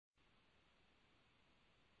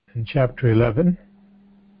in chapter 11.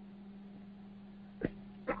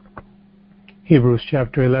 Hebrews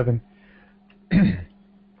chapter 11.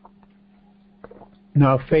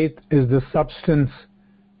 Now faith is the substance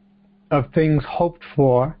of things hoped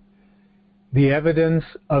for, the evidence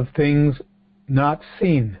of things not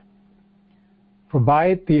seen. For by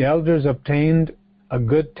it the elders obtained a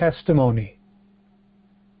good testimony.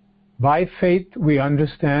 By faith we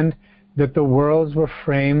understand that the worlds were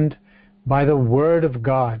framed by the word of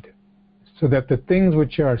God, so that the things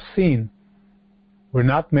which are seen were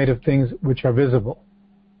not made of things which are visible.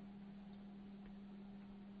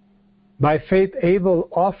 By faith Abel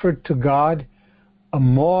offered to God a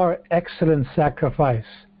more excellent sacrifice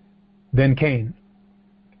than Cain,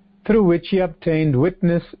 through which he obtained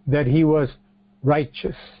witness that he was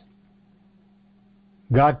righteous,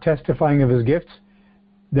 God testifying of his gifts,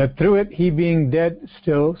 that through it he being dead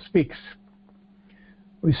still speaks.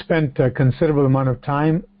 We spent a considerable amount of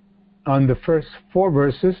time on the first 4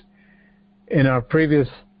 verses in our previous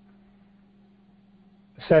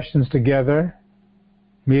sessions together,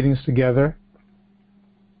 meetings together,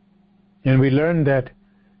 and we learned that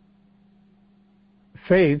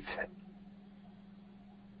faith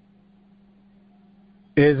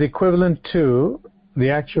is equivalent to,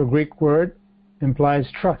 the actual Greek word implies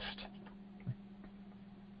trust.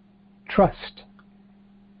 Trust.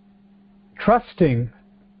 Trusting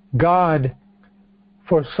God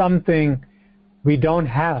for something we don't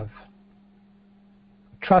have.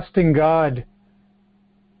 Trusting God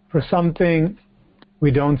for something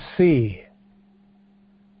we don't see.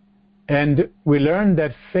 And we learned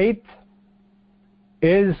that faith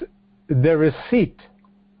is the receipt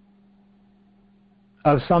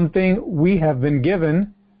of something we have been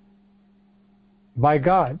given by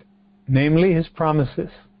God, namely His promises,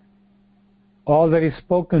 all that He's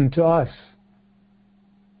spoken to us.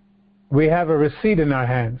 We have a receipt in our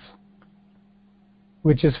hands,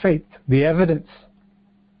 which is faith, the evidence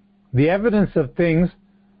of things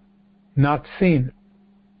not seen.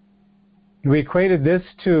 We equated this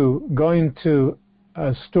to going to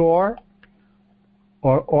a store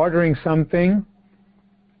or ordering something,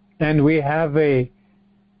 and we have a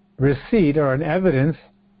receipt or an evidence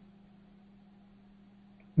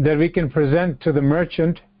that we can present to the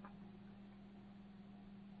merchant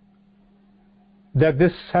that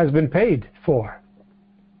this has been paid for,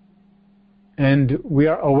 and we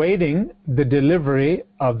are awaiting the delivery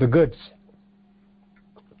of the goods.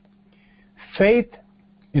 Faith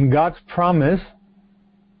in God's promise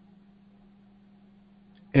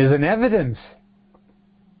is an evidence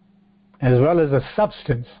as well as a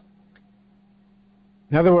substance.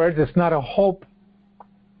 In other words, it's not a hope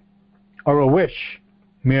or a wish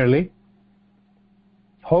merely.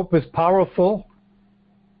 Hope is powerful.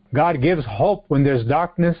 God gives hope when there's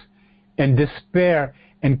darkness and despair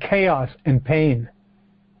and chaos and pain.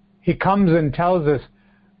 He comes and tells us,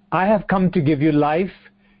 I have come to give you life,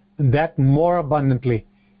 and that more abundantly.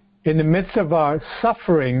 In the midst of our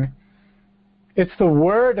suffering, it's the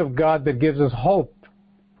Word of God that gives us hope.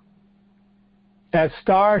 As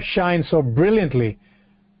stars shine so brilliantly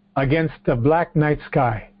against the black night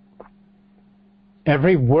sky.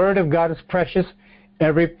 Every word of God is precious.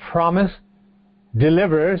 Every promise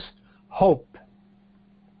delivers hope.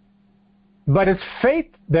 But it's faith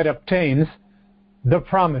that obtains the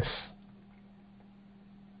promise.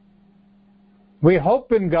 We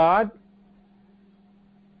hope in God,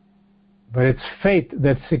 but it's faith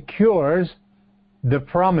that secures the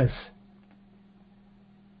promise.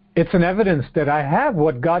 It's an evidence that I have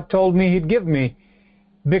what God told me He'd give me,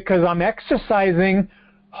 because I'm exercising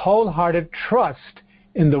wholehearted trust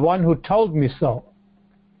in the one who told me so.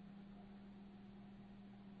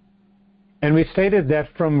 And we stated that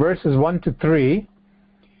from verses 1 to 3,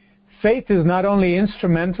 faith is not only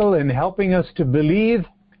instrumental in helping us to believe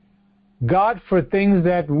God for things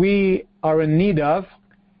that we are in need of,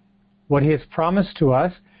 what He has promised to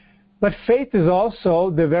us, but faith is also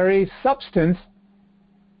the very substance,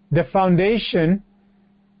 the foundation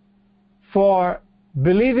for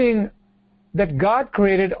believing that God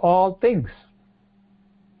created all things.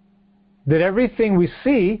 That everything we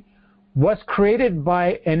see was created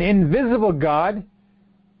by an invisible God,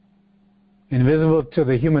 invisible to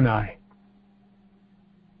the human eye.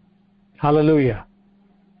 Hallelujah.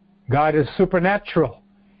 God is supernatural.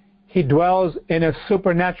 He dwells in a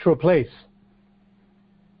supernatural place.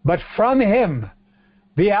 But from Him,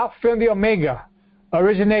 the Alpha and the Omega,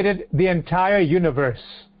 originated the entire universe.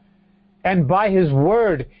 And by His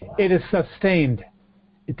Word, it is sustained.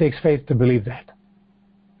 It takes faith to believe that.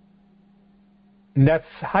 And that's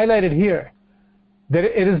highlighted here. That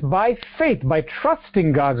it is by faith, by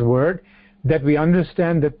trusting God's Word, that we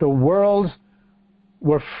understand that the worlds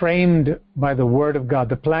were framed by the Word of God.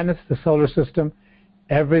 The planets, the solar system,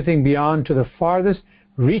 everything beyond to the farthest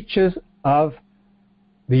reaches of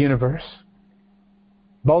the universe.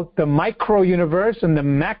 Both the micro-universe and the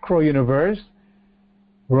macro-universe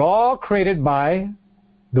were all created by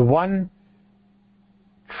the one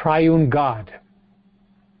triune God.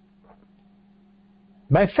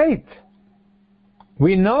 By faith,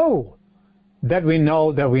 we know that we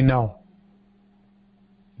know that we know.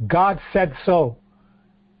 God said so.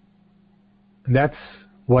 That's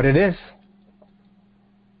what it is.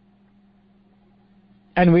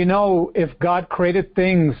 And we know if God created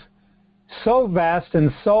things so vast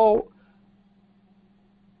and so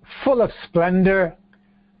full of splendor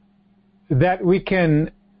that we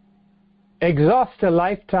can exhaust a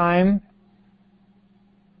lifetime,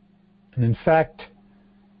 and in fact,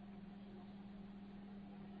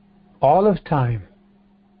 all of time,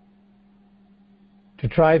 to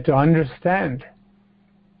try to understand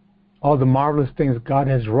all the marvelous things God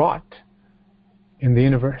has wrought in the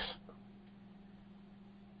universe.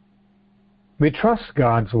 We trust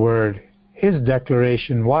God's word, His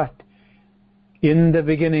declaration. What? In the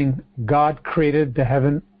beginning, God created the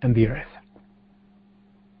heaven and the earth.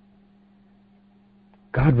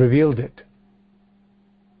 God revealed it.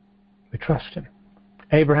 We trust Him.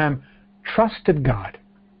 Abraham trusted God.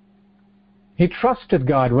 He trusted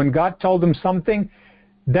God when God told him something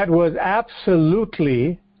that was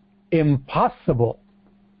absolutely impossible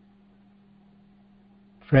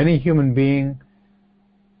for any human being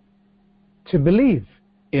to believe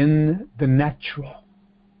in the natural.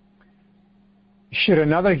 Should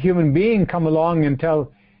another human being come along and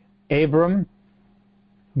tell Abram,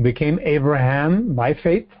 who became Abraham by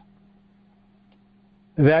faith,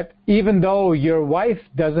 that even though your wife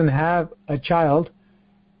doesn't have a child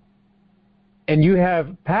and you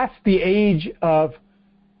have passed the age of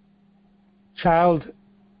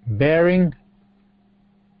childbearing,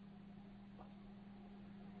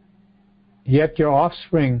 yet your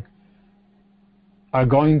offspring are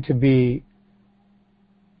going to be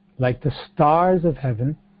like the stars of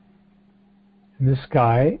heaven in the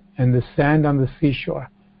sky and the sand on the seashore,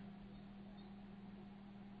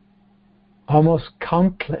 almost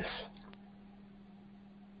countless.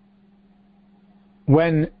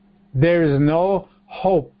 When there is no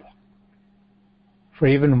hope for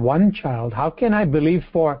even one child, how can I believe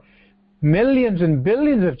for millions and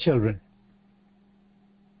billions of children?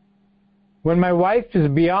 When my wife is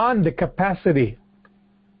beyond the capacity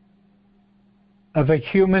of a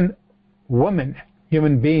human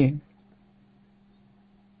being,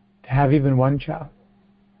 to have even one child.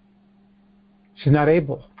 She's not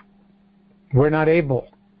able. We're not able.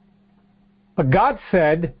 But God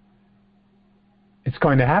said, it's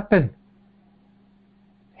going to happen.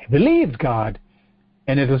 He believed God,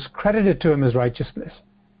 and it was credited to him as righteousness.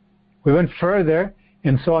 We went further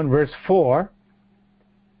and saw in verse 4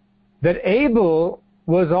 that Abel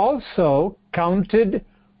was also counted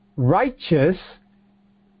righteous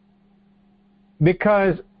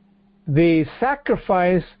because the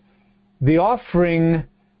sacrifice, the offering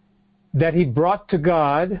that he brought to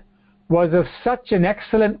God was of such an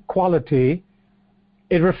excellent quality,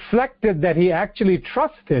 it reflected that he actually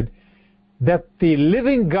trusted that the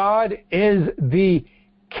living God is the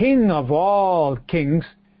King of all kings,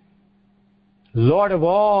 Lord of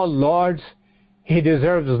all lords. He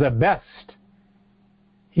deserves the best.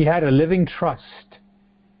 He had a living trust.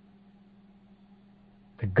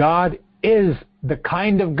 The God is the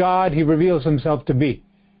kind of God He reveals Himself to be,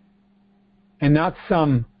 and not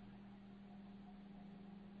some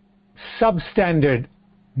substandard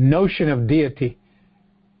notion of deity.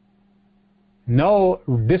 No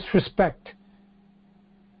disrespect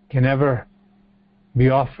can ever be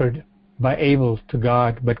offered by Abel to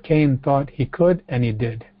God, but Cain thought he could, and he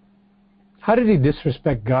did. How did he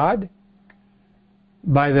disrespect God?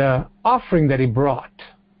 By the offering that he brought.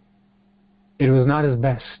 It was not his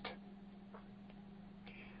best.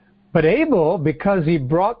 But Abel, because he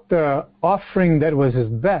brought the offering that was his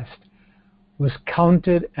best, was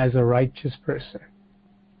counted as a righteous person.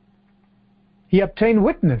 He obtained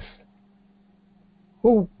witness.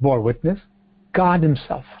 Who bore witness? God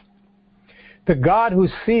Himself. The God who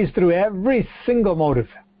sees through every single motive.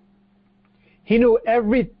 He knew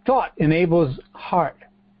every thought in Abel's heart.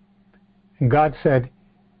 And God said,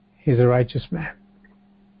 he's a righteous man.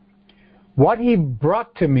 What he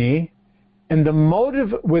brought to me and the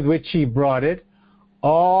motive with which he brought it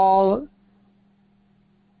all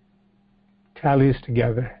tallies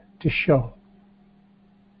together to show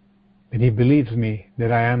that he believes me,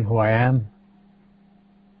 that I am who I am.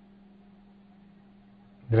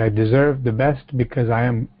 that I deserve the best because I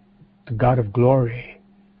am the God of glory.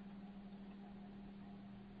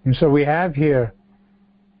 And so we have here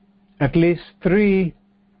at least 3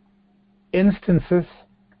 instances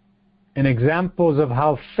and examples of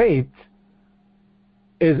how faith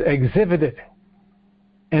is exhibited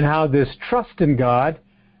and how this trust in God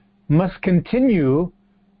must continue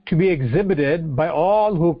to be exhibited by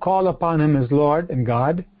all who call upon Him as Lord and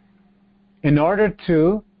God in order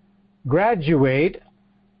to graduate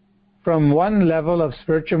from one level of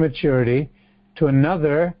spiritual maturity to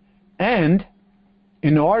another, and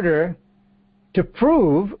in order to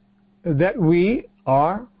prove that we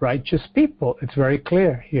are righteous people. It's very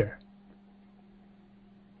clear here.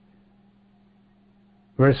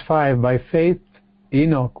 Verse 5, by faith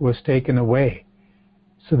Enoch was taken away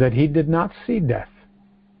so that he did not see death.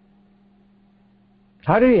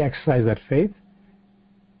 How did he exercise that faith?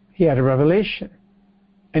 He had a revelation,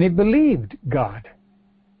 and he believed God.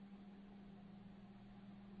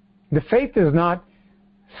 The faith is not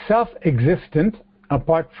self-existent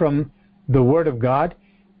apart from the Word of God.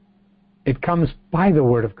 It comes by the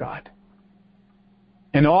Word of God.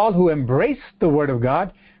 And all who embrace the Word of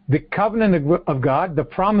God, the covenant of God, the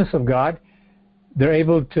promise of God, they're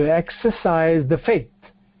able to exercise the faith.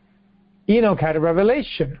 Enoch had a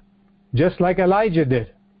revelation, just like Elijah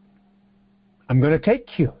did. I'm going to take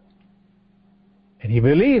you. And he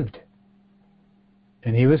believed.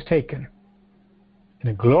 And he was taken in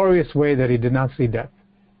a glorious way that he did not see death.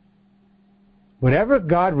 Whatever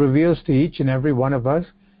God reveals to each and every one of us,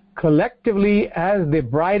 collectively as the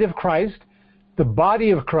bride of Christ, the body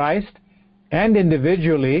of Christ, and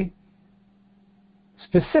individually,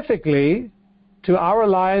 specifically to our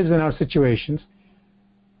lives and our situations,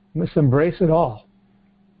 we must embrace it all.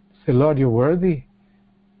 Say, Lord, you're worthy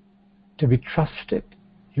to be trusted.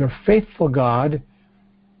 You're a faithful God,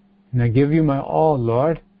 and I give you my all,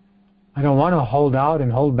 Lord. I don't want to hold out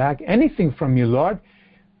and hold back anything from you, Lord.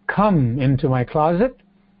 Come into my closet.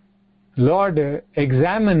 Lord,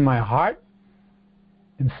 examine my heart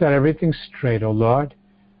and set everything straight, oh Lord,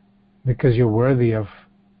 because you're worthy of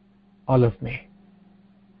all of me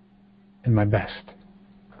and my best.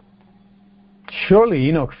 Surely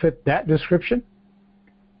Enoch fit that description,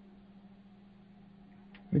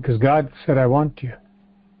 because God said, I want you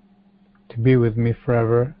to be with me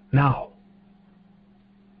forever now.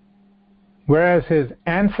 Whereas his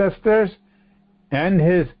ancestors and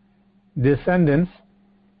his descendants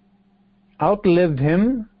outlived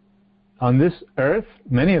him on this earth,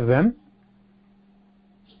 many of them,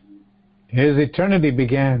 his eternity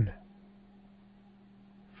began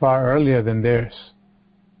far earlier than theirs.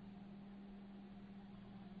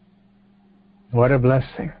 What a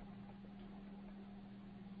blessing.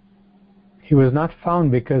 He was not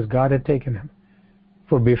found because God had taken him.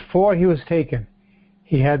 For before he was taken,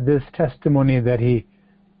 he had this testimony that he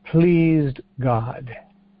pleased God.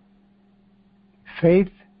 Faith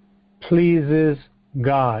pleases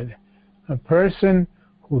God. A person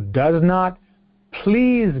who does not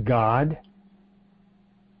please God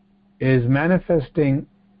is manifesting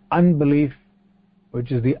unbelief,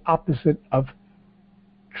 which is the opposite of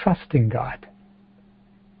trusting God.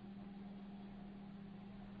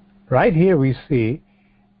 Right here we see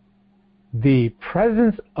the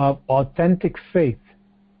presence of authentic faith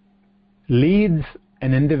leads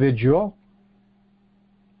an individual,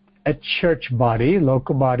 a church body,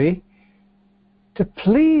 local body, to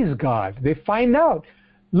please God. They find out,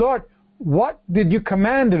 Lord, what did you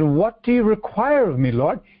command and what do you require of me,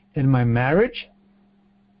 Lord? In my marriage,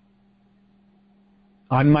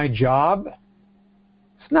 on my job.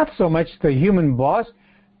 It's not so much the human boss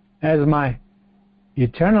as my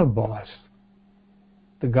eternal boss,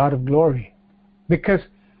 the God of glory. Because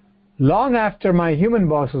long after my human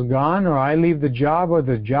boss is gone, or I leave the job, or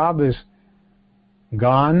the job is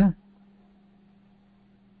gone,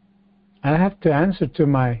 I have to answer to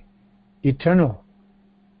my eternal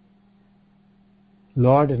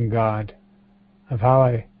Lord and God of how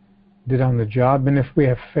I did on the job. And if we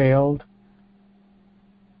have failed,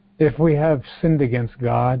 if we have sinned against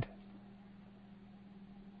God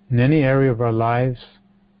in any area of our lives,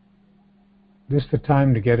 this is the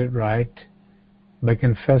time to get it right by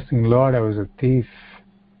confessing, Lord, I was a thief.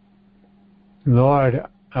 Lord,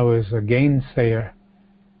 I was a gainsayer.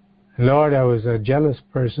 Lord, I was a jealous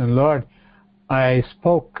person. Lord, I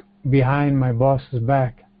spoke behind my boss's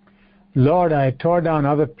back. Lord, I tore down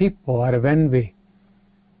other people out of envy.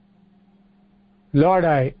 Lord,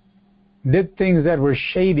 I did things that were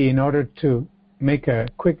shady in order to make a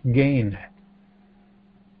quick gain.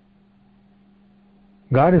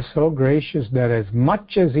 God is so gracious that as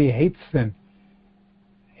much as He hates sin,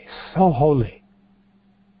 He's so holy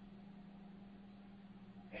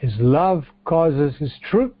His love causes His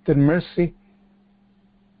truth and mercy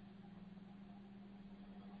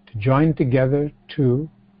to join together to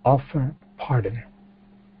offer pardon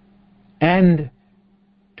and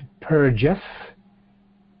to purge us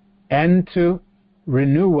and to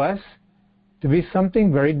renew us to be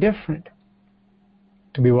something very different,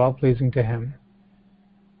 to be well-pleasing to Him.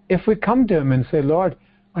 If we come to Him and say, Lord,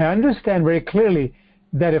 I understand very clearly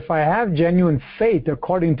that if I have genuine faith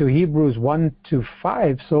according to Hebrews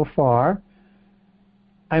 1-5 so far,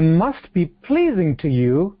 I must be pleasing to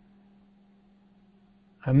You.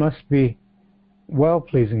 I must be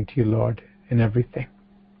well-pleasing to You, Lord, in everything.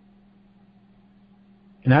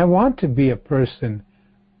 And I want to be a person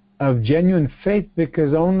of genuine faith,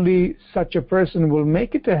 because only such a person will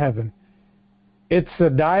make it to heaven. It's a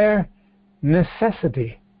dire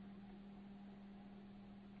necessity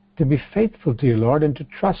to be faithful to You, Lord, and to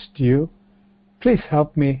trust You. Please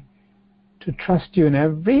help me to trust You in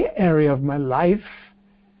every area of my life,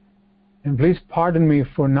 and please pardon me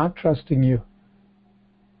for not trusting You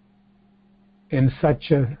in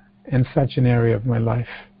such an area of my life.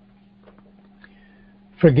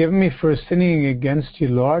 Forgive me for sinning against You,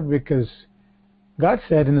 Lord, because God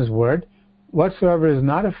said in His Word, whatsoever is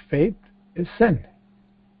not of faith is sin.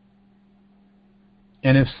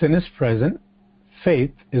 And if sin is present,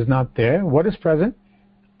 faith is not there. What is present?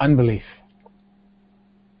 Unbelief.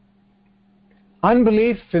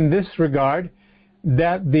 Unbelief in this regard,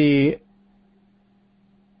 that the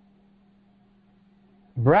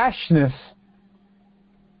brashness,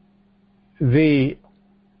 the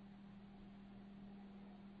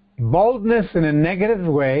boldness in a negative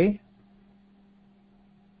way,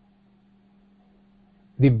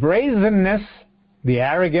 the brazenness, the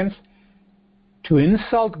arrogance to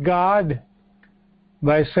insult God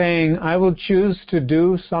by saying, I will choose to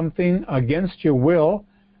do something against Your will,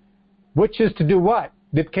 which is to do what?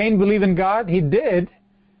 Did Cain believe in God? He did,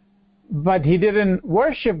 but he didn't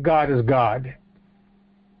worship God as God.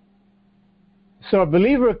 So a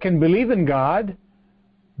believer can believe in God,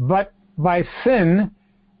 but by sin,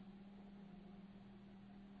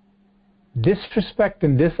 disrespect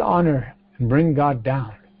and dishonor and bring God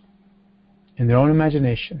down in their own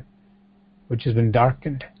imagination, which has been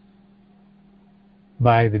darkened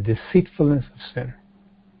by the deceitfulness of sin.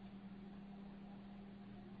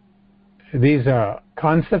 These are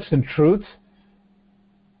concepts and truths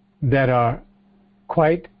that are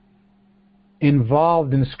quite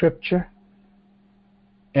involved in Scripture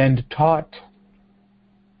and taught,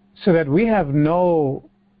 so that we have no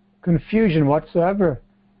confusion whatsoever.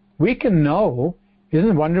 We can know,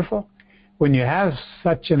 isn't it wonderful, when you have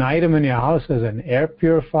such an item in your house as an air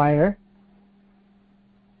purifier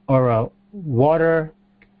or a water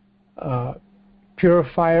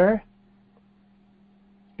purifier?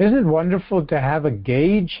 Isn't it wonderful to have a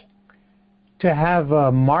gauge, to have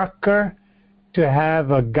a marker, to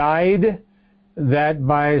have a guide that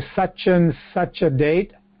by such and such a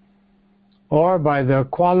date, or by the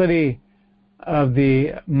quality of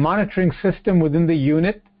the monitoring system within the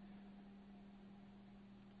unit,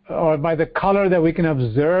 or by the color that we can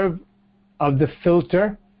observe of the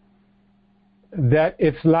filter, that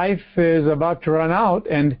its life is about to run out,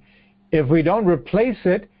 and if we don't replace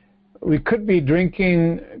it, we could be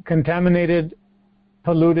drinking contaminated,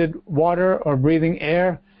 polluted water or breathing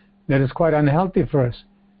air that is quite unhealthy for us.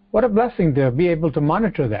 What a blessing to be able to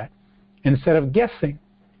monitor that instead of guessing.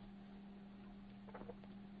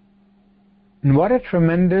 And what a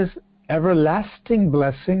tremendous, everlasting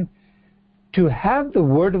blessing to have the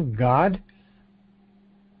Word of God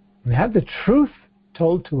and have the truth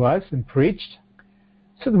told to us and preached,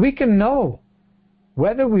 so that we can know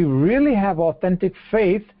whether we really have authentic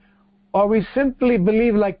faith or we simply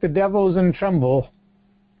believe like the devils and tremble.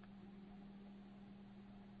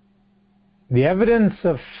 The evidence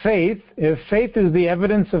of faith, if faith is the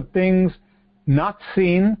evidence of things not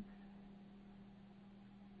seen,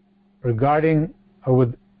 regarding or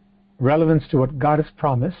with relevance to what God has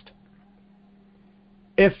promised,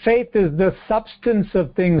 if faith is the substance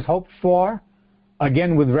of things hoped for,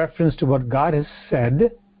 again with reference to what God has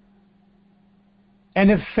said,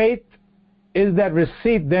 and if faith is that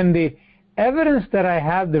receipt, then the evidence that I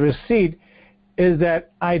have the receipt is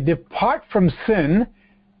that I depart from sin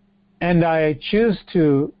and I choose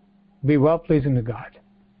to be well-pleasing to God.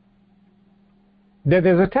 That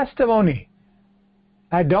there's a testimony.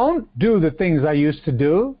 I don't do the things I used to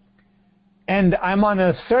do, and I'm on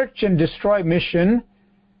a search and destroy mission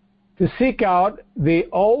to seek out the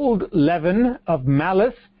old leaven of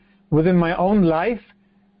malice within my own life,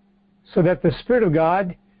 so that the Spirit of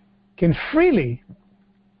God can freely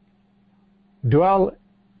dwell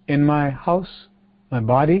in my house my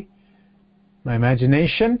body, my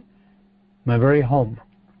imagination, my very home.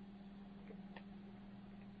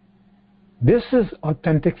 This is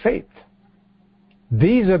authentic faith.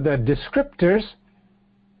 These are the descriptors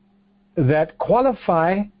that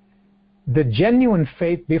qualify the genuine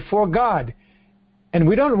faith before God. And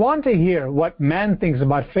we don't want to hear what man thinks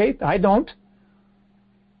about faith. I don't.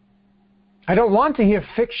 I don't want to hear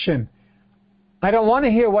fiction. I don't want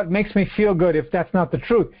to hear what makes me feel good if that's not the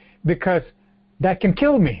truth, because that can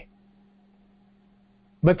kill me.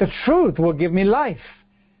 But the truth will give me life.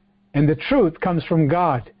 And the truth comes from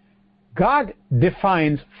God. God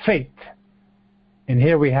defines faith. And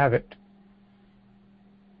here we have it.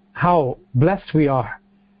 How blessed we are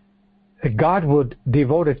that God would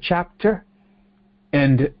devote a chapter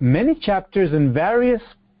and many chapters in various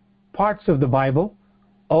parts of the Bible,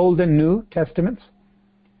 Old and New Testaments,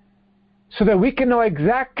 so that we can know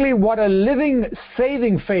exactly what a living,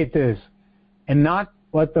 saving faith is, and not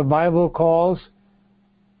what the Bible calls,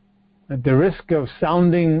 at the risk of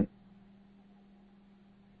sounding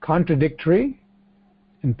contradictory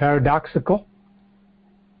and paradoxical,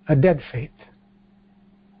 a dead faith.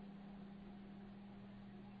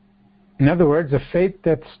 In other words, a faith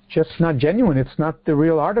that's just not genuine. It's not the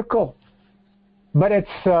real article. But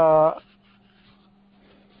it's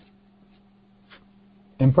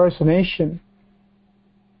impersonation.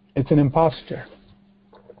 It's an imposter.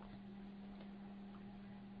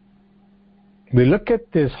 We look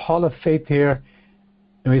at this hall of faith here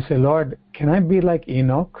and we say, Lord, can I be like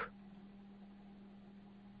Enoch?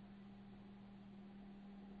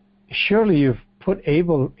 Surely you've put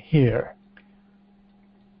Abel here,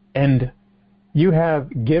 and you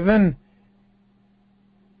have given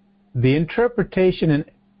the interpretation and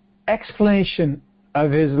explanation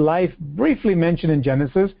of his life briefly mentioned in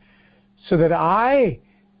Genesis, so that I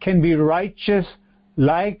can be righteous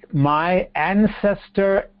like my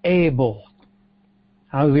ancestor Abel.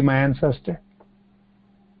 How is he my ancestor?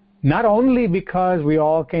 Not only because we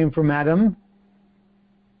all came from Adam,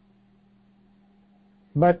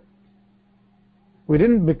 but we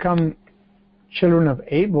didn't become children of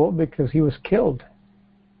Abel because he was killed.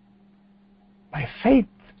 By faith,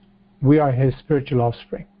 we are his spiritual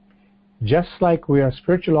offspring, just like we are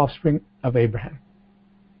spiritual offspring of Abraham.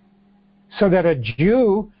 So that a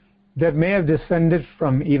Jew that may have descended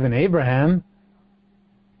from even Abraham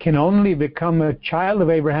can only become a child of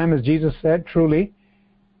Abraham, as Jesus said, truly,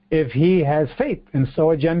 if he has faith. And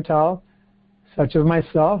so a Gentile, such as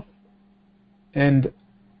myself, and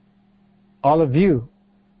all of you,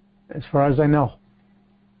 as far as I know,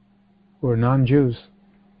 who are non-Jews,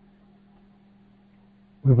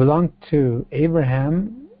 we belong to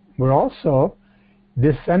Abraham. We're also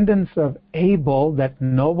descendants of Abel, that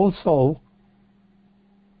noble soul,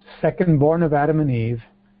 second born of Adam and Eve,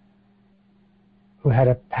 who had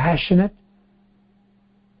a passionate,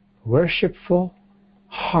 worshipful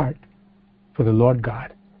heart for the Lord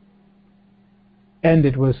God. And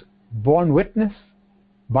it was borne witness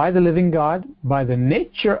by the living God, by the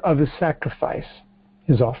nature of his sacrifice,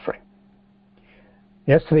 his offering.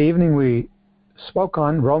 Yesterday evening we spoke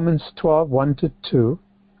on Romans 12, 1-2,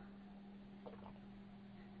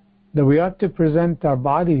 that we ought to present our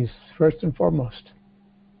bodies first and foremost.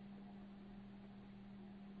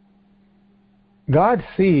 God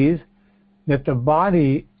sees that the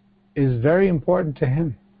body is very important to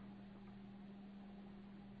him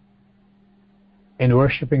in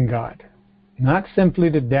worshiping God. Not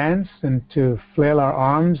simply to dance and to flail our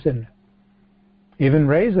arms and even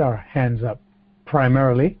raise our hands up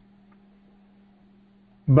primarily,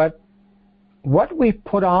 but what we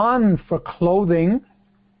put on for clothing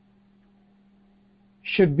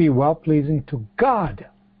should be well-pleasing to God,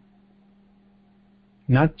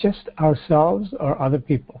 not just ourselves or other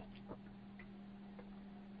people.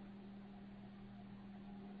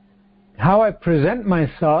 How I present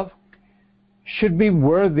myself should be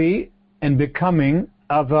worthy and becoming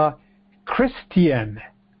of a Christian,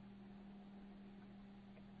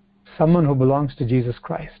 someone who belongs to Jesus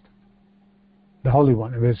Christ, the Holy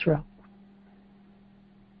One of Israel.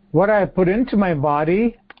 What I put into my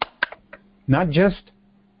body, not just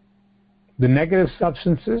the negative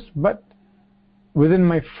substances, but within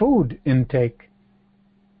my food intake.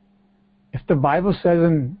 If the Bible says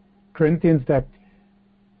in Corinthians that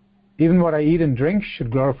even what I eat and drink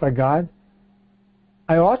should glorify God,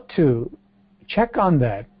 I ought to check on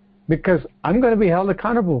that, because I'm going to be held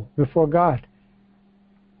accountable before God.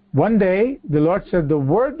 One day, the Lord said, the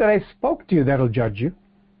word that I spoke to you, that'll judge you.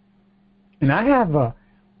 And I have a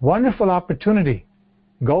wonderful opportunity,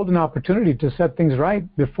 golden opportunity, to set things right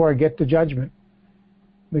before I get to judgment.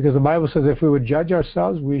 Because the Bible says if we would judge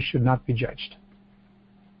ourselves, we should not be judged.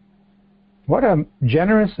 What a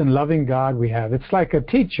generous and loving God we have. It's like a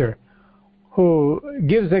teacher who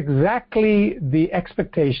gives exactly the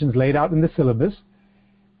expectations laid out in the syllabus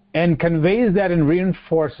and conveys that and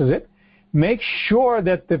reinforces it, makes sure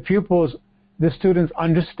that the pupils, the students,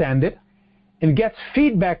 understand it, and gets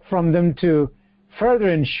feedback from them to further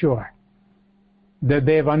ensure that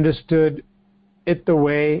they've understood it the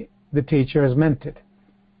way the teacher has meant it.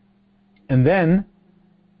 And then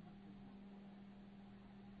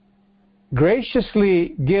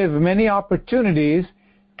graciously give many opportunities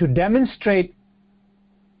to demonstrate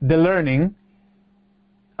the learning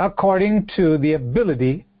according to the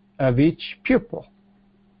ability of each pupil.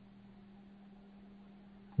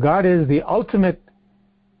 God is the ultimate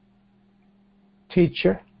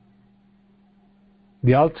teacher,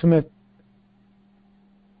 the ultimate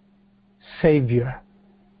Savior,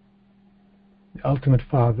 the ultimate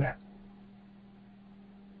Father,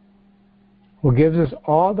 who gives us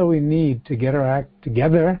all that we need to get our act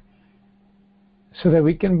together so that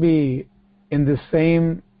we can be in the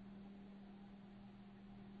same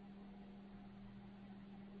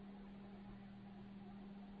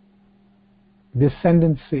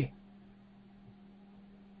descendancy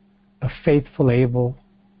of faithful Abel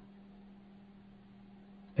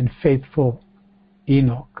and faithful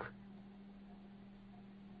Enoch.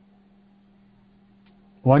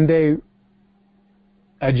 One day,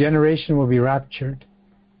 a generation will be raptured.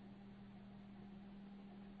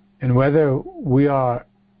 And whether we are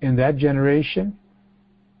in that generation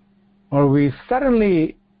or we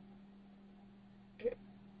suddenly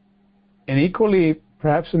and equally,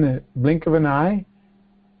 perhaps in the blink of an eye,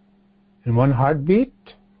 in one heartbeat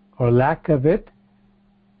or lack of it,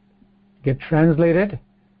 get translated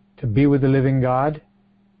to be with the living God.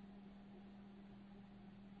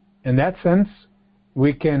 In that sense,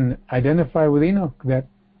 we can identify with Enoch that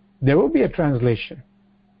there will be a translation.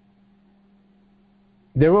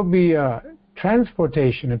 There will be a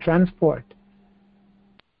transportation, a transport,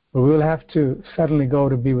 where we will have to suddenly go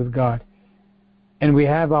to be with God. And we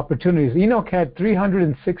have opportunities. Enoch had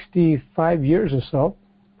 365 years or so.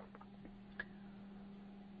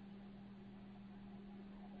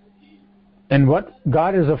 And what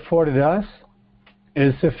God has afforded us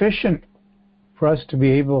is sufficient for us to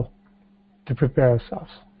be able to prepare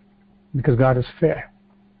ourselves, because God is fair.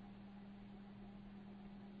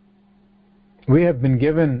 We have been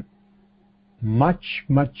given much,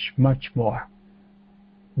 much, much more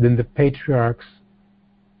than the patriarchs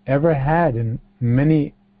ever had in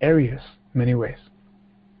many areas, many ways.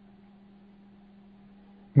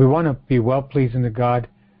 We want to be well-pleasing to God.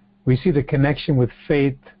 We see the connection with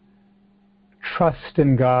faith, trust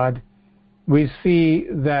in God. We see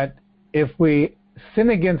that if we sin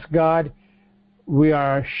against God, we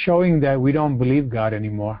are showing that we don't believe God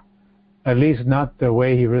anymore, at least not the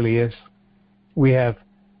way He really is. We have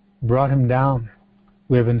brought Him down.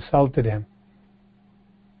 We have insulted Him.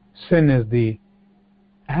 Sin is the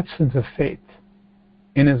absence of faith.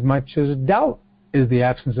 Inasmuch as doubt is the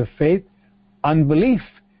absence of faith, unbelief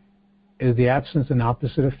is the absence and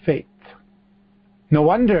opposite of faith. No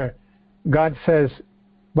wonder God says,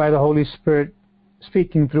 by the Holy Spirit,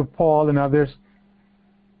 speaking through Paul and others,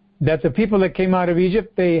 that the people that came out of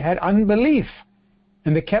Egypt, they had unbelief,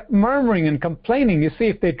 and they kept murmuring and complaining. You see,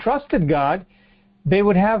 if they trusted God, they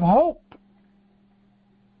would have hope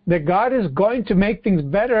that God is going to make things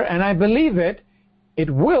better, and I believe it. It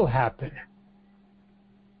will happen.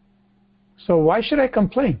 So why should I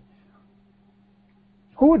complain?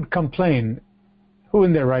 Who would complain? Who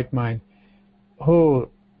in their right mind? Who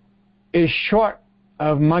is short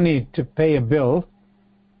of money to pay a bill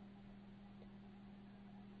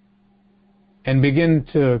and begin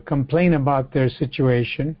to complain about their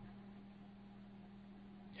situation,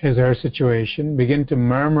 his or her situation, begin to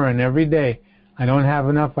murmur, and every day, I don't have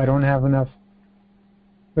enough, I don't have enough.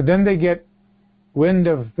 But then they get wind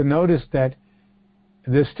of the notice that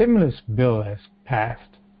the stimulus bill has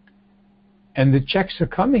passed, and the checks are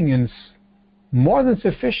coming in more than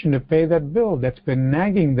sufficient to pay that bill that's been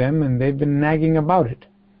nagging them, and they've been nagging about it.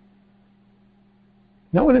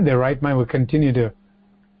 No one in their right mind will continue to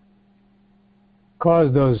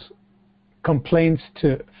cause those complaints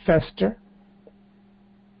to fester.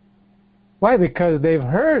 Why? Because they've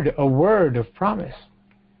heard a word of promise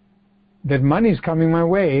that money's coming my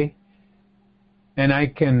way, and I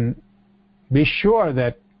can be sure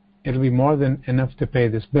that it'll be more than enough to pay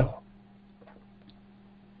this bill.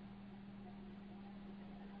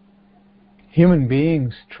 Human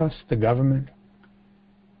beings trust the government,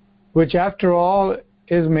 which after all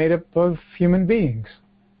is made up of human beings.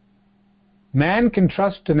 Man can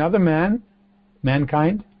trust another man,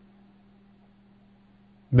 mankind,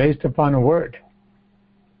 based upon a word.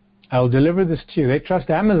 I'll deliver this to you. They trust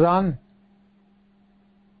Amazon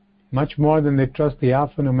much more than they trust the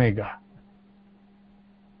Alpha and Omega,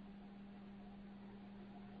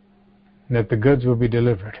 that the goods will be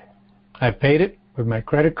delivered. I paid it with my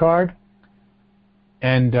credit card,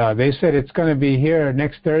 and they said it's going to be here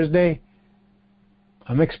next Thursday.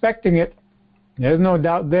 I'm expecting it. There's no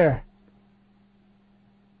doubt there.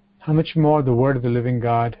 How much more the Word of the living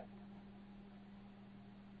God?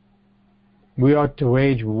 We ought to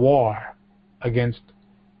wage war against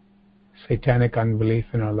satanic unbelief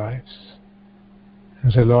in our lives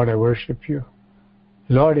and say, Lord, I worship you.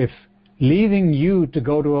 Lord, if leaving you to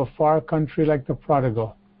go to a far country like the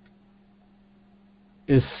prodigal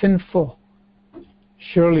is sinful,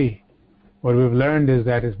 surely what we've learned is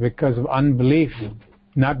that it's because of unbelief,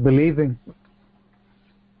 not believing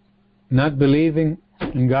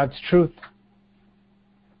in God's truth.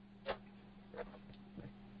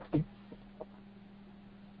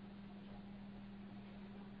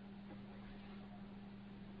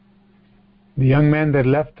 The young man that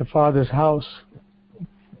left the father's house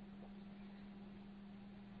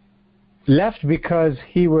left because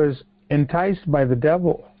he was enticed by the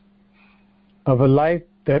devil of a life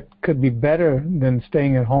that could be better than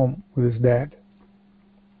staying at home with his dad.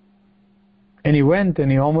 And he went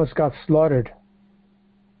and he almost got slaughtered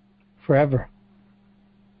forever.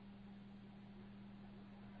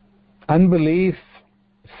 Unbelief,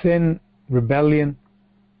 sin, rebellion,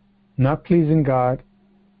 not pleasing God,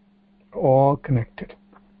 all connected.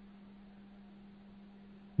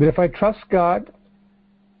 But if I trust God,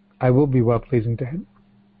 I will be well pleasing to Him.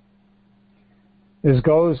 This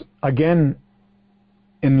goes again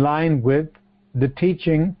in line with the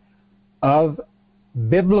teaching of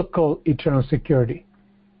biblical eternal security,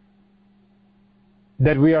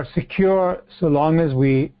 that we are secure so long as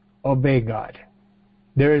we obey God.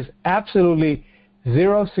 There is absolutely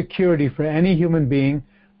zero security for any human being,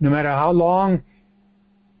 no matter how long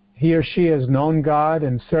he or she has known God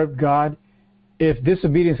and served God, if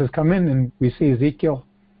disobedience has come in. And we see Ezekiel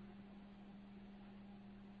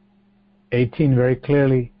 18 very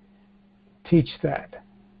clearly teach that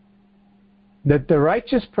the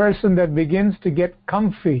righteous person that begins to get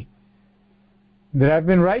comfy, that I've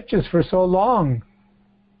been righteous for so long,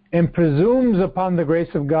 and presumes upon the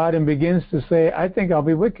grace of God and begins to say, I think I'll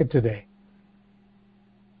be wicked today.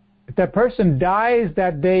 If that person dies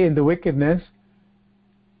that day in the wickedness,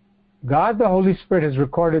 God the Holy Spirit has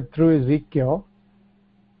recorded through Ezekiel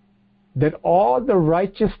that all the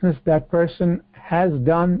righteousness that person has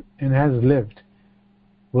done and has lived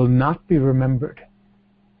will not be remembered,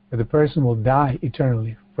 but the person will die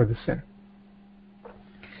eternally for the sin.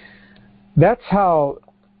 That's how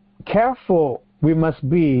careful we must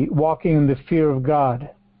be walking in the fear of God.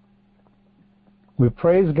 We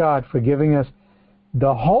praise God for giving us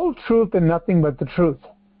the whole truth and nothing but the truth.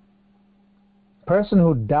 Person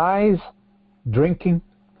who dies drinking,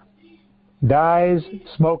 dies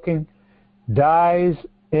smoking, dies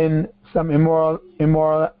in some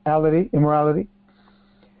immorality,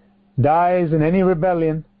 dies in any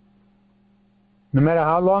rebellion, no matter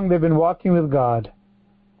how long they've been walking with God,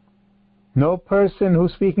 no person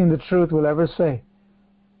who's speaking the truth will ever say,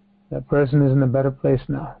 that person is in a better place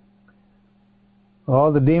now.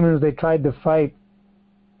 All the demons they tried to fight,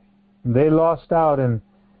 they lost out, and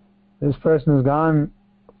this person has gone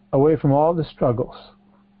away from all the struggles.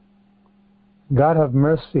 God have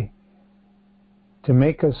mercy to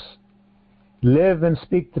make us live and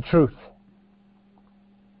speak the truth.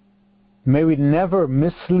 May we never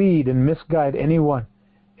mislead and misguide anyone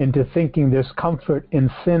into thinking there's comfort in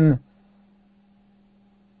sin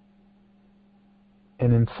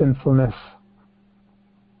and in sinfulness.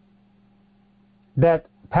 That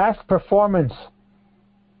past performance,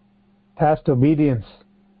 past obedience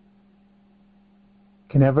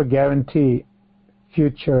can never guarantee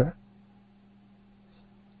future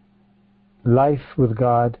life with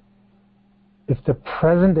God if the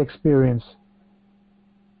present experience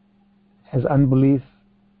has unbelief,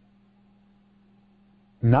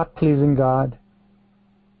 not pleasing God,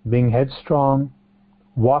 being headstrong,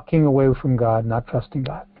 walking away from God, not trusting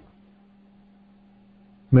God.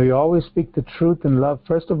 May we always speak the truth in love,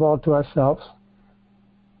 first of all to ourselves,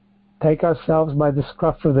 take ourselves by the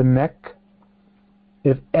scruff of the neck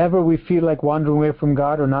if ever we feel like wandering away from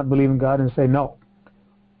God or not believing God, and say, no,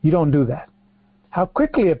 you don't do that. How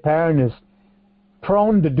quickly a parent is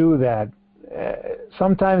prone to do that,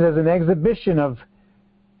 sometimes as an exhibition of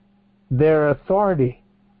their authority,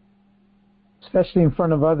 especially in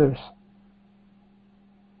front of others.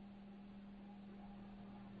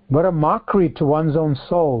 What a mockery to one's own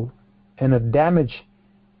soul, and a damage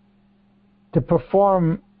to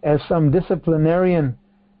perform as some disciplinarian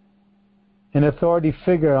and authority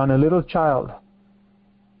figure on a little child,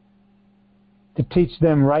 to teach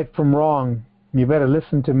them right from wrong. You better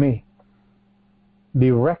listen to me.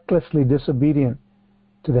 Be recklessly disobedient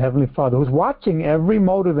to the Heavenly Father, who's watching every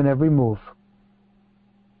motive and every move.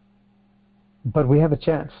 But we have a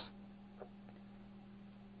chance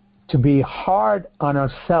to be hard on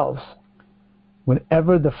ourselves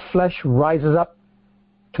whenever the flesh rises up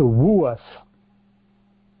to woo us,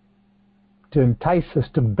 to entice us,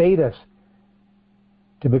 to bait us,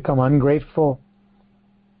 to become ungrateful,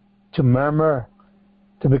 to murmur,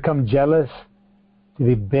 to become jealous, to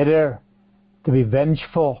be bitter, to be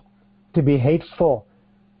vengeful, to be hateful,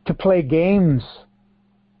 to play games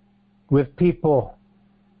with people,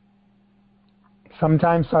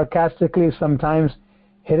 sometimes sarcastically, sometimes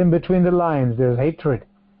hidden between the lines. There's hatred,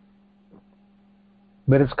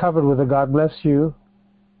 but it's covered with a God bless you,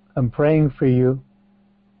 I'm praying for you,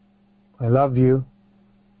 I love you.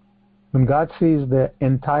 When God sees the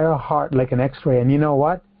entire heart like an x-ray, and you know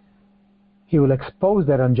what? He will expose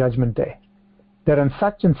that on Judgment Day. That on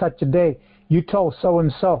such and such a day, you told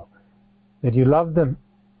so-and-so that you love them,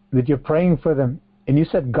 that you're praying for them, and you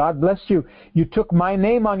said, God bless you. You took my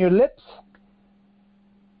name on your lips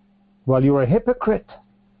while you were a hypocrite.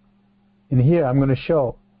 And here I'm going to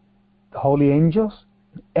show the holy angels,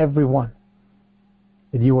 everyone,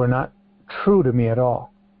 that you were not true to me at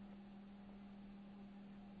all.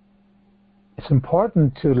 It's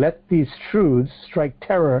important to let these truths strike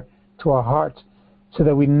terror to our hearts so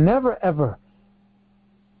that we never ever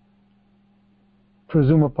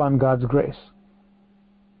presume upon God's grace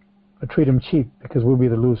or treat Him cheap, because we'll be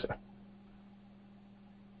the loser.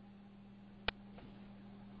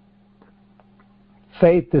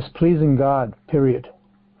 Faith is pleasing God, period.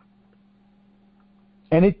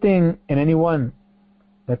 Anything and anyone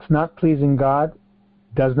that's not pleasing God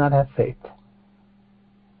does not have faith.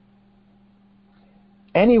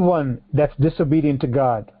 Anyone that's disobedient to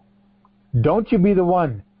God, don't you be the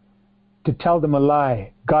one to tell them a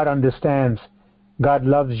lie. God understands. God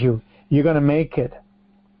loves you. You're going to make it.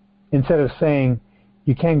 Instead of saying,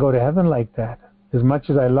 you can't go to heaven like that. As much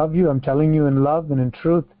as I love you, I'm telling you in love and in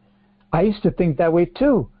truth. I used to think that way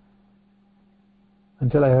too,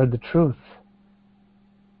 until I heard the truth.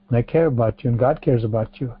 And I care about you, and God cares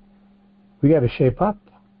about you. We got to shape up,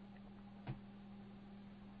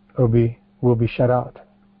 or we'll be shut out.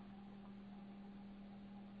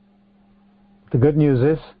 The good news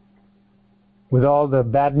is, with all the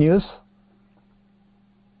bad news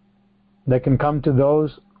that can come to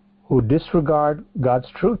those who disregard God's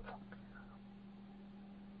truth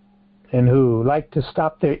and who like to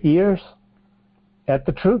stop their ears at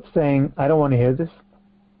the truth, saying, I don't want to hear this.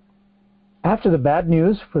 After the bad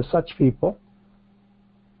news for such people,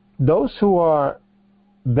 those who are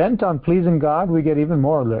bent on pleasing God, we get even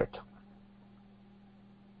more alert.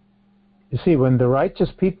 You see, when the righteous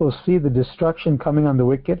people see the destruction coming on the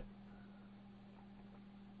wicked,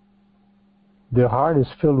 their heart is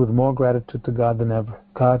filled with more gratitude to God than ever.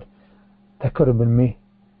 God, that could have been me.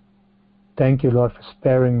 Thank you, Lord, for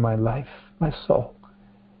sparing my life, my soul.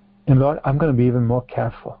 And Lord, I'm going to be even more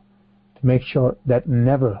careful to make sure that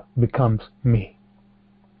never becomes me.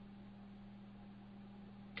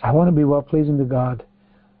 I want to be well-pleasing to God.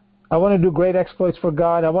 I want to do great exploits for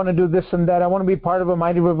God. I want to do this and that. I want to be part of a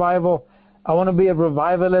mighty revival. I want to be a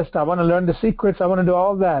revivalist. I want to learn the secrets. I want to do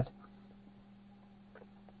all that.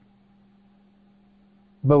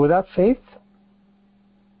 But without faith,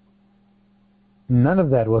 none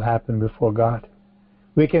of that will happen before God.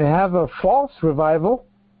 We can have a false revival.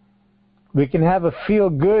 We can have a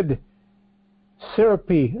feel-good,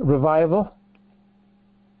 syrupy revival.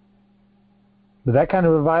 But that kind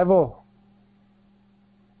of revival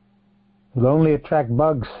will only attract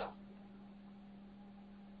bugs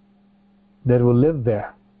that will live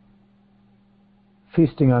there,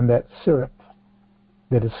 feasting on that syrup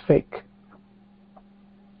that is fake.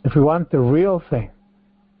 If we want the real thing,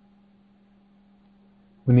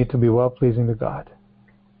 we need to be well-pleasing to God.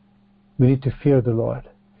 We need to fear the Lord.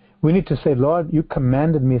 We need to say, Lord, you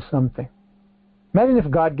commanded me something. Imagine if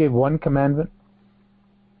God gave one commandment.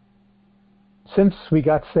 Since we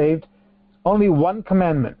got saved, only one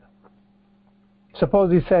commandment.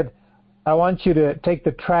 Suppose He said, I want you to take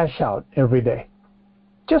the trash out every day.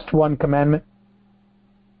 Just one commandment.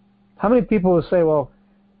 How many people will say, well,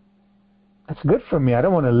 that's good for me. I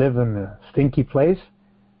don't want to live in a stinky place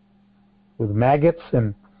with maggots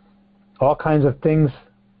and all kinds of things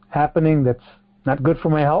happening that's not good for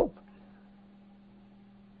my health.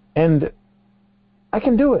 And I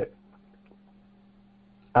can do it.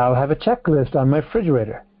 I'll have a checklist on my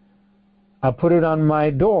refrigerator. I'll put it on my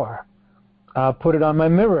door. I'll put it on my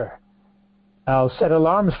mirror. I'll set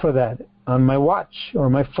alarms for that on my watch or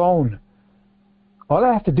my phone. All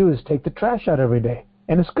I have to do is take the trash out every day,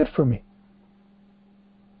 and it's good for me.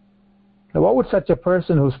 Now, what would such a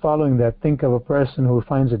person who's following that think of a person who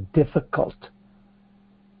finds it difficult?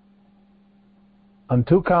 On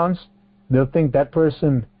two counts, they'll think that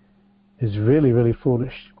person is really, really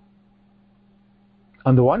foolish.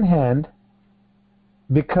 On the one hand,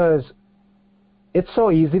 because it's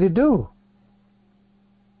so easy to do.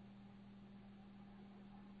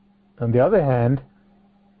 On the other hand,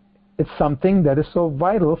 it's something that is so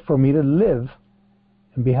vital for me to live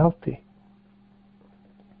and be healthy.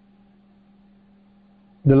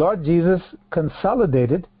 The Lord Jesus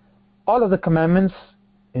consolidated all of the commandments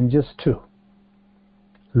in just two.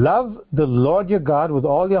 Love the Lord your God with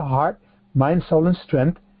all your heart, mind, soul, and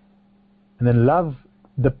strength, and then love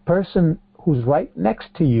the person who's right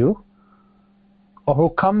next to you or who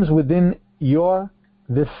comes within your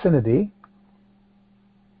vicinity.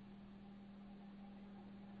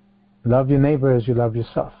 Love your neighbor as you love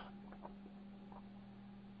yourself.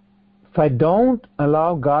 If I don't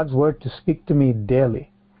allow God's word to speak to me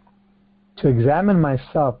daily, to examine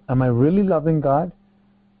myself, am I really loving God?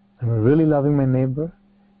 Am I really loving my neighbor?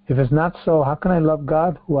 If it's not so, how can I love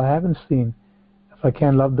God who I haven't seen if I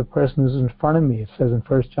can't love the person who's in front of me? It says in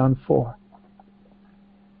 1 John 4.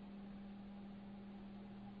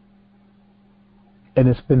 And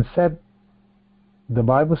it's been said, the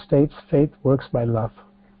Bible states faith works by love.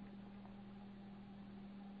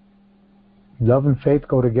 Love and faith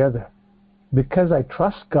go together. Because I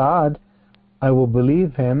trust God, I will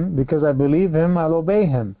believe Him. Because I believe Him, I'll obey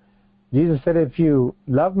Him. Jesus said, if you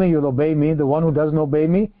love me, you'll obey me. The one who doesn't obey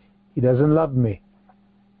me, he doesn't love me.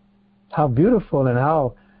 How beautiful and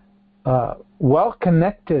how well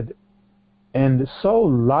connected and so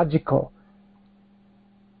logical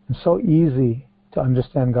and so easy to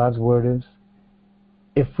understand God's word is.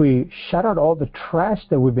 If we shut out all the trash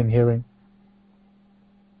that we've been hearing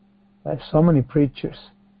by so many preachers,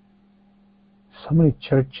 so many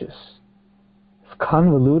churches, it's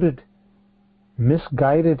convoluted,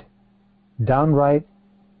 misguided, downright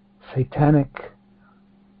satanic,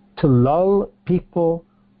 to lull people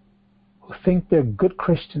who think they're good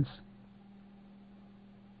Christians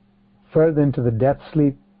further into the death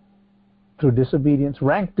sleep through disobedience,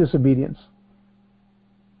 rank disobedience,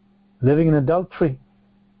 living in adultery,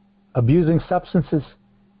 abusing substances,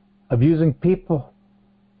 abusing people,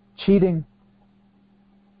 cheating.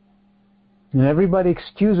 And everybody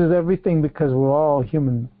excuses everything because we're all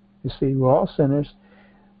human. You see, we're all sinners.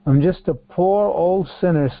 I'm just a poor old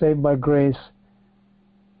sinner saved by grace.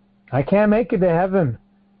 I can't make it to heaven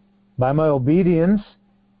by my obedience.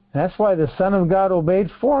 That's why the Son of God obeyed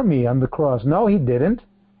for me on the cross. No, He didn't.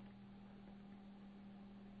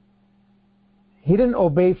 He didn't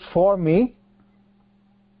obey for me.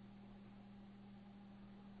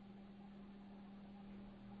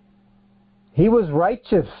 He was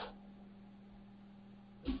righteous.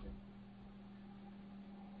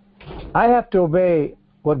 I have to obey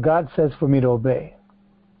what God says for me to obey.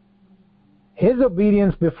 His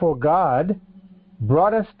obedience before God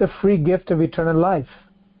brought us the free gift of eternal life.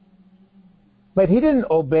 But He didn't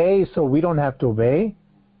obey so we don't have to obey.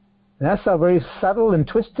 And that's how very subtle and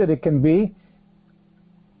twisted it can be,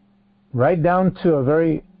 right down to a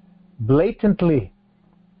very blatantly,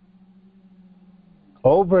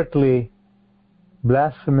 overtly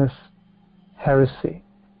blasphemous heresy.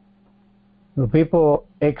 The people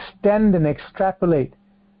extend and extrapolate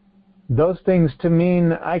those things to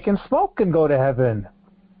mean I can smoke and go to heaven.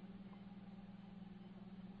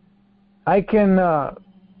 I can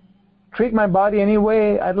treat my body any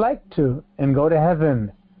way I'd like to and go to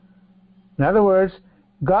heaven. In other words,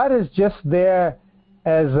 God is just there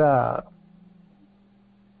as a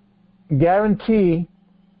guarantee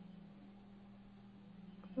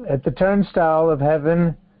at the turnstile of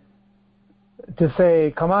heaven to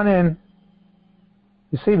say, come on in.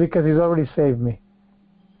 You see, because He's already saved me.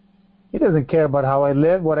 He doesn't care about how I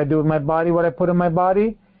live, what I do with my body, what I put in my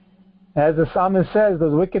body. As the psalmist says,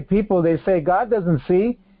 those wicked people, they say, God doesn't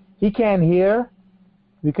see. He can't hear.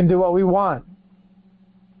 We can do what we want.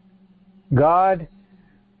 God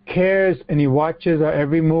cares and He watches our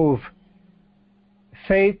every move.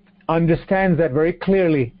 Faith understands that very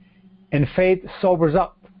clearly, and faith sobers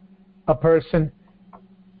up a person.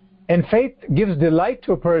 And faith gives delight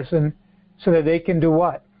to a person so that they can do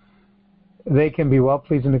what? They can be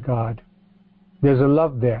well-pleasing to God. There's a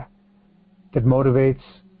love there that motivates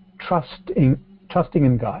trusting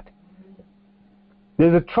in God.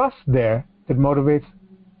 There's a trust there that motivates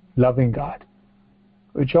loving God.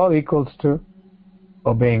 which all equals to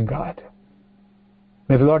obeying God.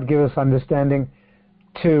 May the Lord give us understanding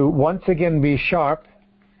to once again be sharp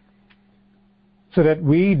so that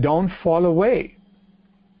we don't fall away.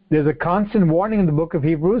 There's a constant warning in the book of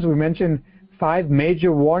Hebrews. We mentioned 5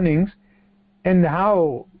 major warnings and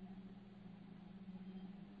how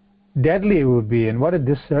deadly it would be and what a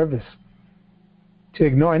disservice to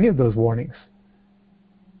ignore any of those warnings.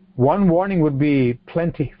 One warning would be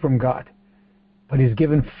plenty from God, but He's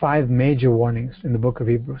given 5 major warnings in the book of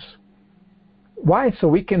Hebrews. Why? So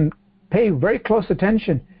we can pay very close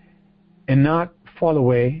attention and not fall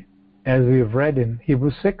away, as we have read in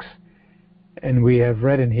Hebrews 6 and we have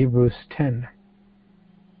read in Hebrews 10.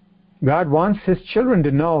 God wants His children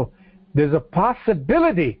to know there's a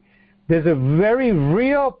possibility, there's a very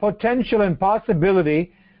real potential and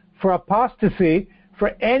possibility for apostasy for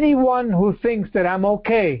anyone who thinks that I'm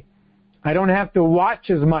okay. I don't have to watch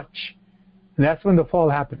as much. And that's when the fall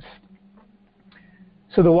happens.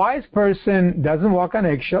 So the wise person doesn't walk on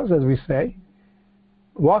eggshells, as we say,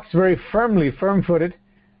 walks very firmly, firm-footed,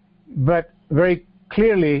 but very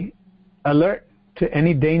clearly alert to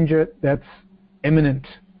any danger that's imminent.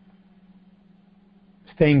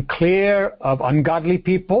 Staying clear of ungodly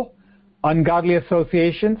people, ungodly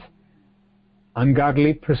associations,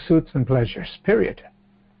 ungodly pursuits and pleasures, period.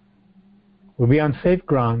 We'll be on safe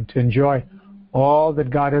ground to enjoy all that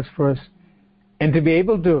God has for us and to be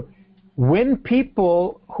able to win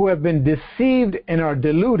people who have been deceived and are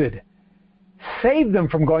deluded, save them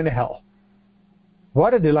from going to hell.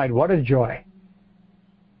 What a delight, what a joy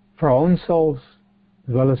for our own souls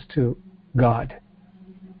as well as to God.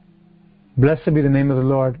 Blessed be the name of the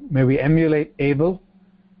Lord. May we emulate Abel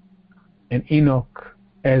and Enoch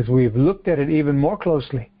as we've looked at it even more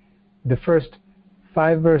closely. The first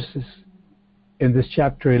 5 verses in this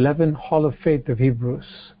chapter 11, Hall of Faith of Hebrews.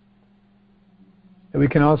 That we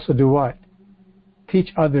can also do what?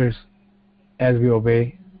 Teach others as we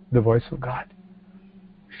obey the voice of God.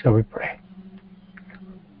 Shall we pray?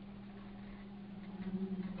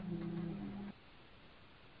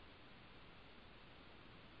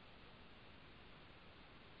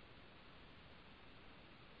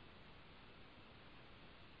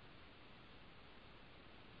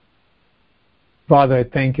 Father, I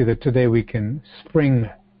thank you that today we can spring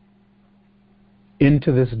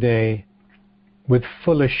into this day with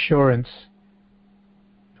full assurance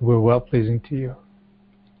that we're well-pleasing to you.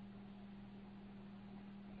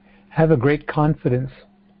 Have a great confidence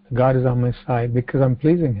that God is on my side because I'm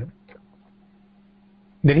pleasing Him.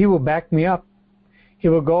 That He will back me up. He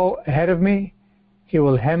will go ahead of me. He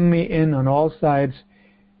will hem me in on all sides.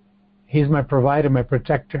 He's my provider, my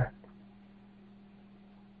protector.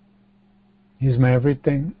 He's my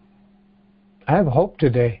everything. I have hope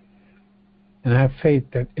today, and I have faith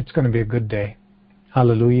that it's going to be a good day.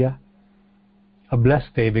 Hallelujah. A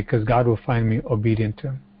blessed day because God will find me obedient to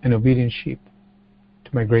Him, an obedient sheep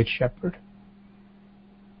to my great shepherd.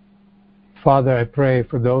 Father, I pray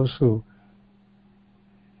for those who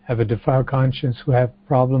have a defiled conscience, who have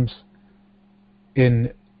problems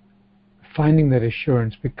in finding that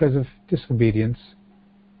assurance because of disobedience.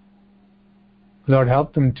 Lord,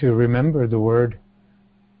 help them to remember the word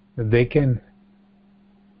that they can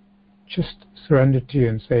just surrender to you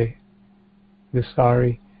and say, "We're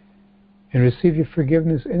sorry," and receive your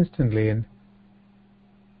forgiveness instantly and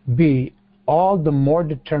be all the more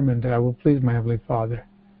determined that I will please my Heavenly Father.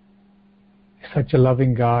 He's such a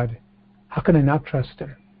loving God. How can I not trust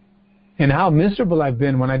Him? And how miserable I've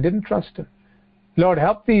been when I didn't trust Him. Lord,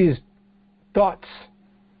 help these thoughts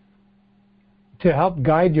to help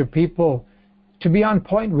guide your people to be on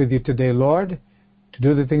point with you today, Lord, to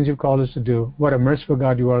do the things you've called us to do. What a merciful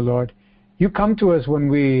God you are, Lord. You come to us when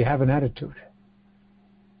we have an attitude.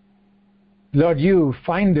 Lord, you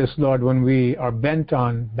find us, Lord, when we are bent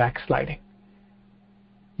on backsliding.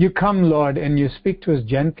 You come, Lord, and you speak to us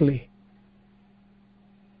gently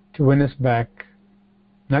to win us back.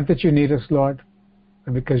 Not that you need us, Lord,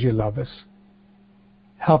 but because you love us.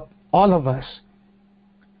 Help all of us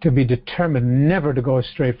to be determined never to go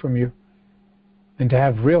astray from you and to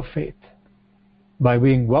have real faith by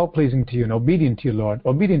being well-pleasing to you and obedient to you, Lord,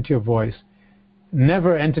 obedient to your voice.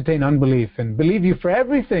 Never entertain unbelief and believe you for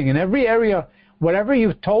everything in every area, whatever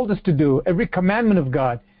you've told us to do, every commandment of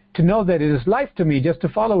God, to know that it is life to me just to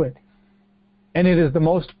follow it. And it is the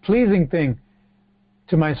most pleasing thing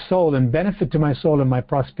to my soul and benefit to my soul, and my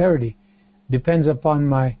prosperity depends upon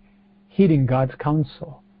my heeding God's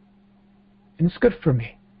counsel. And it's good for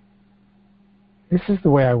me. This is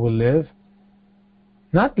the way I will live.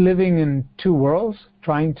 Not living in 2 worlds,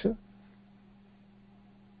 trying to.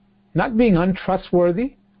 Not being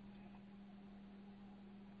untrustworthy.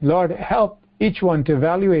 Lord, help each one to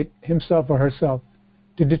evaluate himself or herself,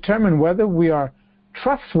 to determine whether we are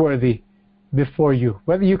trustworthy before you,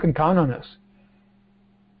 whether you can count on us,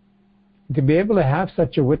 to be able to have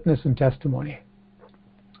such a witness and testimony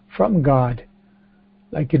from God,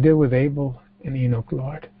 like you did with Abel and Enoch,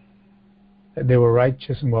 Lord, that they were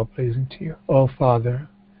righteous and well-pleasing to you. Oh, Father,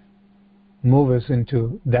 move us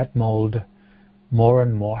into that mold more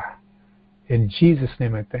and more. In Jesus'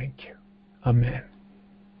 name I thank you. Amen.